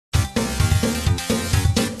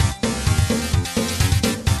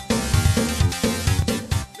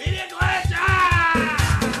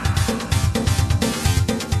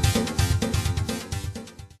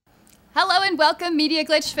welcome Media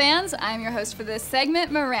Glitch fans. I'm your host for this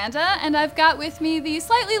segment, Miranda, and I've got with me the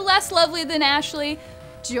slightly less lovely than Ashley,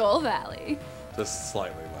 Joel VALLIE. Just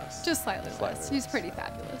slightly less. Just slightly less. She's pretty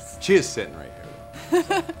fabulous. She is sitting right here,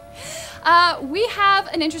 though. We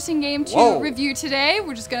have an interesting game to Whoa. review today.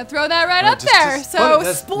 We're just going to throw that right up Just there. So,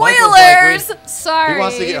 spoilers! spoilers! Sorry. He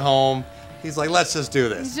wants to get home. He's like, let's just do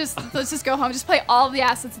this. Let's just go home. Just play all of the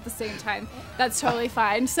assets at the same time. That's totally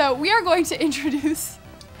fine. So we are going to introduce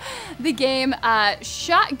the game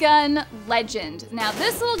Shotgunlegend. Now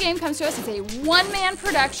this little game comes to us as a one-man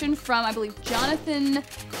production from, I believe, Jonathan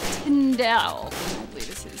Tyndall. I believe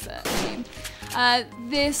is his name.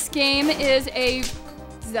 This game is a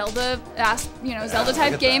Zelda, Zelda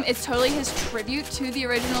type game. It's totally his tribute to the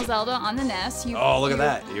original Zelda on the NES. Oh, look at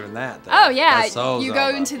that! Even that. Oh yeah, so you go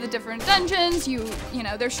into the different dungeons. You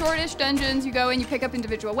know, they're shortish dungeons. You go in, you pick up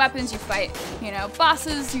individual weapons. You fight,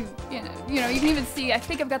 bosses. You can even see. I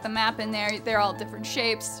think I've got the map in there. They're all different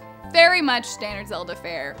shapes. Very much standard Zelda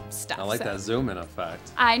fare stuff. I like that zoom in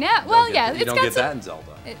effect. I know. Well, yeah, you don't get that in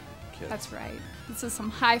Zelda. That's right. This is some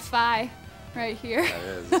hi-fi right here. That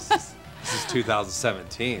is. This is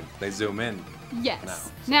 2017. They zoom in.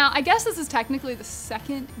 Yes. Now, I guess this is technically the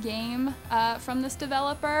second game from this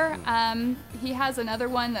developer. He has another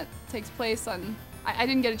one that takes place on, I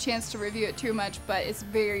didn't get a chance to review it too much, but it's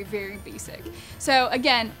very, very basic. So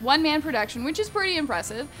again, one-man production, which is pretty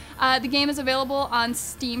impressive. The game is available on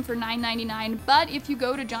Steam for $9.99, but if you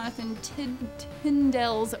go to Jonathan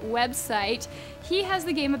Tyndall's website, he has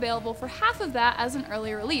the game available for half of that as an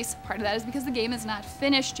early release. Part of that is because the game is not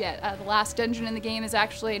finished yet. The last dungeon in the game is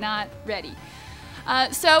actually not ready.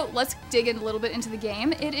 So let's dig in a little bit into the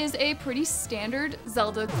game. It is a pretty standard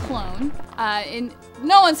Zelda clone in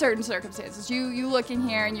no uncertain circumstances. You look in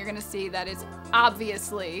here and you're gonna see that it's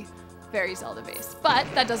obviously very Zelda based, but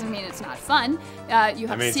that doesn't mean it's not fun. You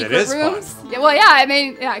have secret rooms. Fun. Yeah, well,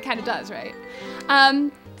 yeah, it kind of does, right?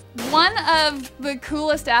 One of the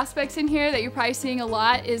coolest aspects in here that you're probably seeing a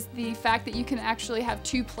lot is the fact that you can actually have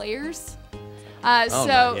two players.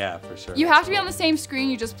 Yeah, for sure. You have to be on the same screen,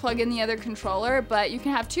 you just plug in the other controller, but you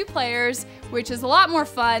can have two players, which is a lot more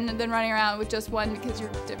fun than running around with just one because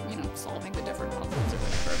you're solving the different puzzles or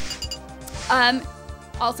whatever.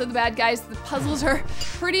 Also the bad guys, the puzzles are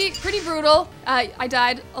pretty brutal. I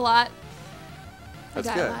died a lot. That's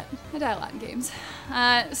good. I die a lot in games.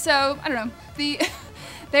 So, I don't know.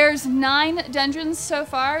 There's 9 dungeons so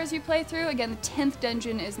far as you play through. Again, the 10th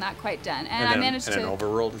dungeon is not quite done. And I managed to... an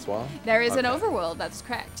overworld as well? There is an overworld, that's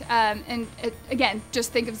correct. Again,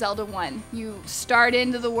 just think of Zelda 1. You start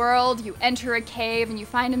into the world, you enter a cave, and you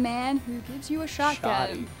find a man who gives you a shotgun.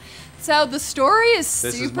 Shoddy. So the story is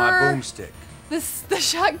super... This is my boomstick.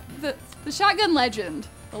 The Shotgun Legend,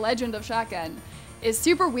 the Legend of Shotgun, is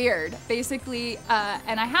super weird. Basically,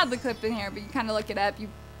 and I have the clip in here, but you kind of look it up. You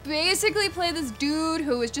basically play this dude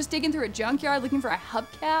who was just digging through a junkyard looking for a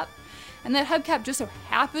hubcap, and that hubcap just so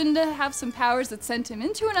happened to have some powers that sent him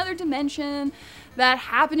into another dimension that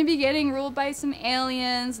happened to be getting ruled by some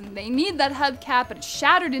aliens, and they need that hubcap, but it's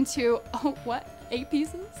shattered into 8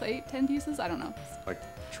 pieces? 8, 10 pieces? I don't know. Like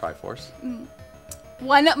Triforce?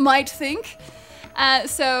 One might think.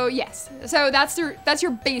 So yes, so that's your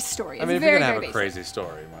base story. I mean, if you're gonna have a crazy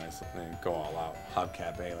story, you might as well go all out.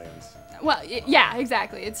 Hubcap aliens. Well, yeah,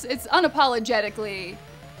 exactly. It's unapologetically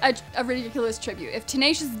a ridiculous tribute. If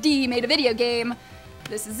Tenacious D made a video game,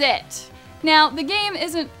 this is it. Now, the game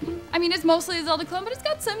isn't, it's mostly a Zelda clone, but it's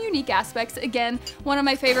got some unique aspects. Again, one of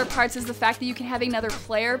my favorite parts is the fact that you can have another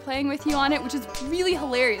player playing with you on it, which is really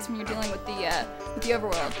hilarious when you're dealing with the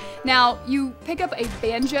overworld. Now, you pick up a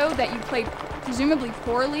banjo that you played presumably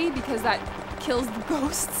poorly because that kills the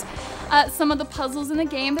ghosts. Some of the puzzles in the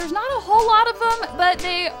game, there's not a whole lot of them, but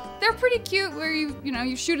they're pretty cute where you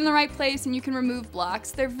shoot in the right place and you can remove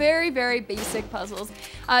blocks. They're very, very basic puzzles.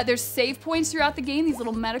 There's save points throughout the game, these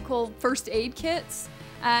little medical first aid kits,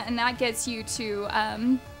 and that gets you to,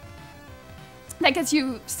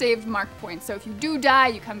 saved mark points. So if you do die,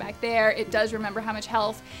 you come back there. It does remember how much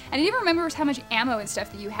health, and it even remembers how much ammo and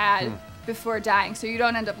stuff that you had before dying, so you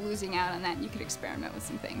don't end up losing out on that. You could experiment with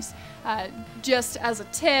some things. Just as a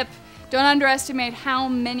tip, don't underestimate how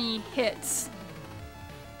many hits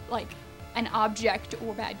like an object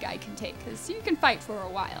or bad guy can take, because you can fight for a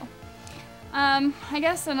while. I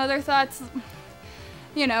guess another thought's,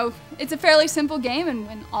 it's a fairly simple game, and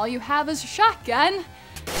when all you have is a shotgun,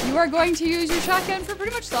 you are going to use your shotgun for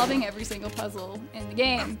pretty much solving every single puzzle in the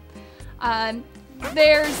game.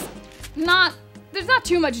 There's not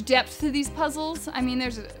too much depth to these puzzles.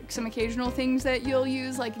 There's some occasional things that you'll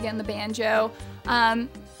use, like again the banjo.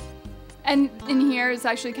 And in here, it's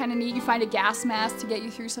actually kind of neat. You find a gas mask to get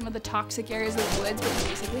you through some of the toxic areas of the woods, but you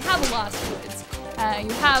basically have a lost woods.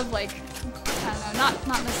 You have, like, I don't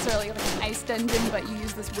know, not necessarily like an ice dungeon, but you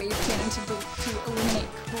use this wave cannon to eliminate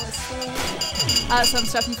crystals. Some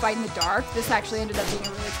stuff you fight in the dark. This actually ended up being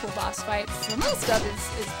a really cool boss fight. Some of the stuff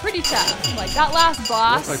is pretty tough. Like, that last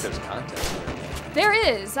boss. Looks like there's content. There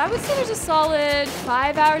is. I would say there's a solid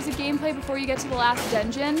 5 hours of gameplay before you get to the last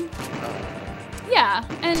dungeon. Yeah,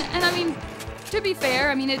 and I mean, to be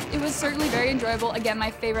fair, I mean, it was certainly very enjoyable. Again,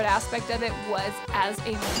 my favorite aspect of it was as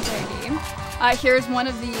a multiplayer game. Here's one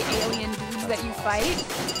of the alien dudes that you fight.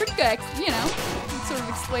 Pretty good, you know, it sort of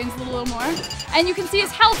explains a little more. And you can see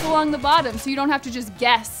his health along the bottom, so you don't have to just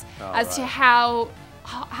guess to how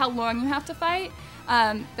long you have to fight.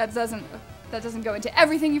 That doesn't go into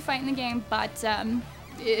everything you fight in the game, but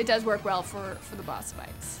it does work well for the boss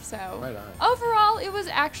fights. So right on. Overall, it was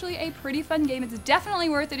actually a pretty fun game. It's definitely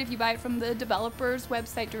worth it if you buy it from the developer's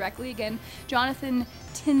website directly. Again, Jonathan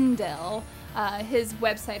Tyndall, his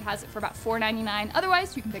website has it for about $4.99.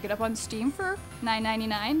 Otherwise, you can pick it up on Steam for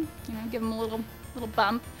 $9.99. You know, give them a little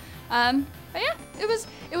bump. But yeah, it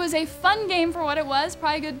was a fun game for what it was.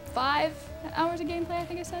 Probably a good 5 hours of gameplay, I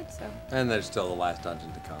think I said. So. And there's still the last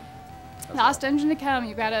dungeon to come. Last dungeon to come.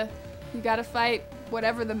 You gotta fight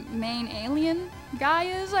whatever the main alien guy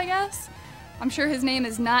is, I guess. I'm sure his name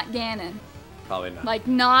is not Ganon. Probably not. Like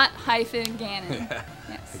not hyphen Ganon. Yeah.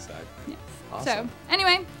 Yes. Exactly. Yes. Awesome. So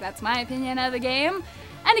anyway, that's my opinion of the game,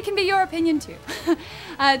 and it can be your opinion too.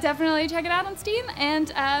 Definitely check it out on Steam,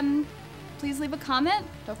 and please leave a comment.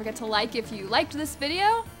 Don't forget to like if you liked this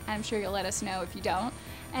video. I'm sure you'll let us know if you don't.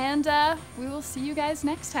 And we will see you guys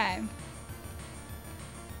next time.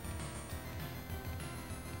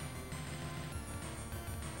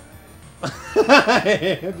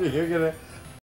 You're gonna